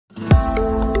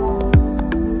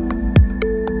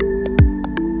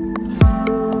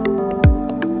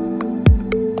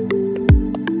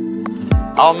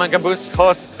Our megabooth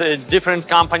hosts different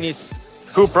companies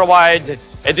who provide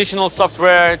additional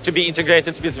software to be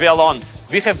integrated with VLON.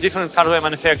 We have different hardware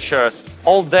manufacturers.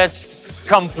 All that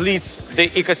completes the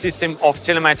ecosystem of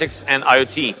telematics and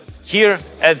IoT here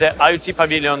at the IoT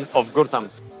Pavilion of Gurtam.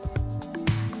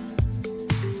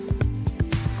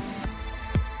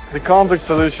 The complex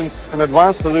solutions and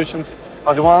advanced solutions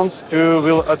are the ones who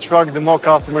will attract the more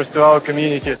customers to our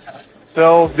community.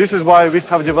 So this is why we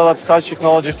have developed such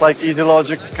technologies like Easy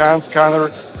Logic, CAN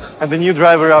Scanner, and the new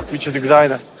driver app, which is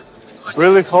Exciter.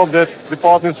 Really hope that the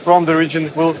partners from the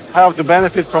region will have the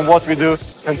benefit from what we do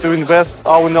and to invest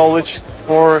our knowledge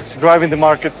for driving the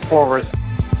market forward.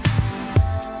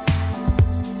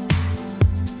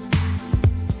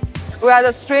 We are the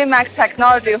StreamX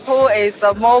Technology, who is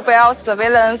a mobile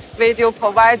surveillance video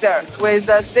provider with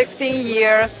 16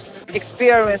 years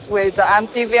experience with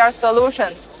MDVR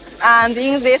solutions. And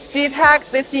in this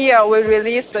GITEX this year, we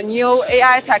released a new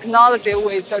AI technology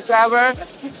with the driver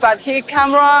fatigue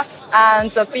camera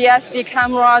and the BSD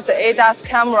camera, the ADAS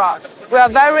camera. We are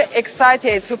very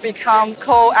excited to become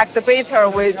co-exhibitor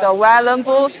with the VLON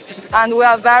booth, and we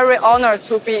are very honored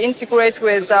to be integrated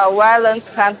with the VLON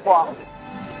platform.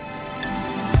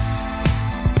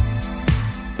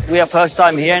 We are first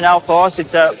time here now for us.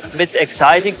 It's a bit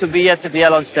exciting to be at the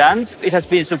VLON stand. It has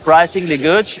been surprisingly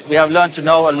good. We have learned to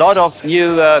know a lot of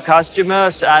new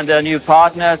customers and new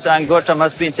partners, and Gurtam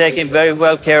has been taking very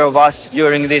well care of us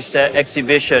during this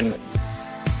exhibition.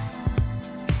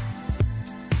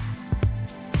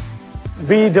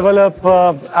 We develop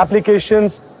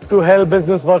applications to help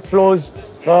business workflows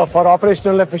for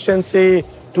operational efficiency,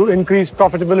 to increase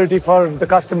profitability for the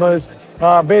customers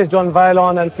based on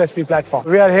VLON and FlexP platform.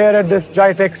 We are here at this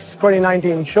GITEX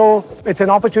 2019 show. It's an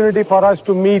opportunity for us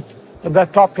to meet the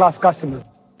top-class customers.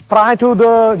 Prior to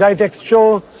the GITEX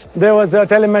show, there was a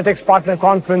telematics partner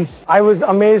conference. I was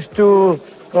amazed to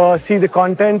see the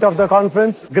content of the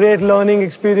conference. Great learning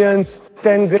experience,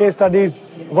 10 case studies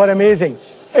were amazing.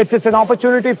 It's an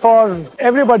opportunity for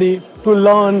everybody to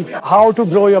learn how to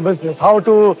grow your business, how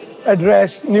to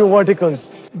address new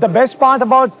verticals. The best part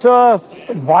about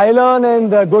VLON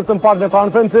and the Gurtam Partner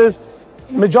Conference is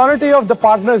majority of the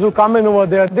partners who come in over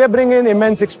there, they bring in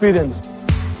immense experience.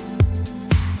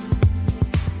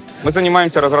 Мы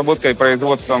занимаемся разработкой и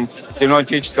производством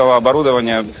телематического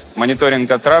оборудования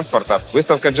мониторинга транспорта.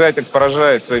 Выставка GITEX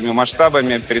поражает своими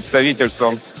масштабами,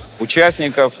 представительством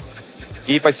участников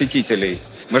и посетителей.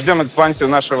 Мы ждем экспансию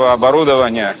нашего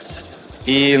оборудования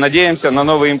и надеемся на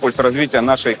новый импульс развития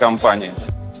нашей компании.